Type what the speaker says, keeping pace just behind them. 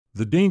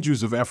The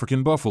dangers of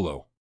African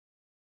buffalo.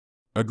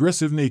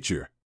 Aggressive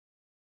nature.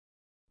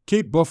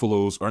 Cape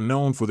buffaloes are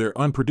known for their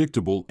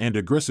unpredictable and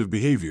aggressive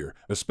behavior,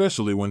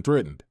 especially when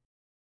threatened.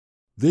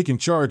 They can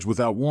charge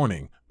without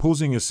warning,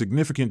 posing a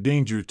significant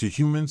danger to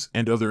humans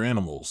and other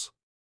animals.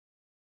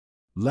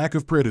 Lack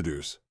of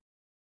predators.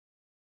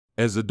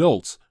 As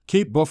adults,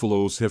 Cape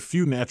buffaloes have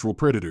few natural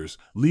predators,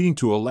 leading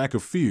to a lack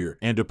of fear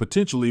and a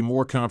potentially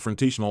more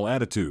confrontational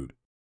attitude.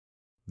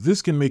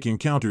 This can make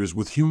encounters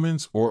with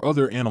humans or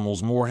other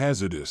animals more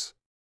hazardous.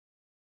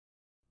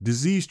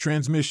 Disease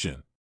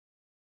transmission.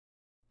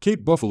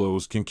 Cape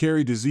buffaloes can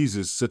carry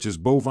diseases such as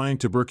bovine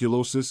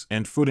tuberculosis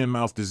and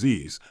foot-and-mouth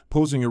disease,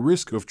 posing a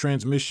risk of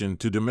transmission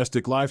to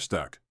domestic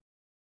livestock.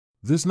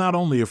 This not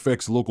only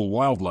affects local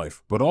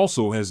wildlife, but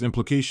also has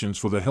implications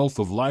for the health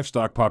of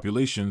livestock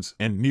populations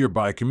and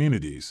nearby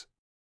communities.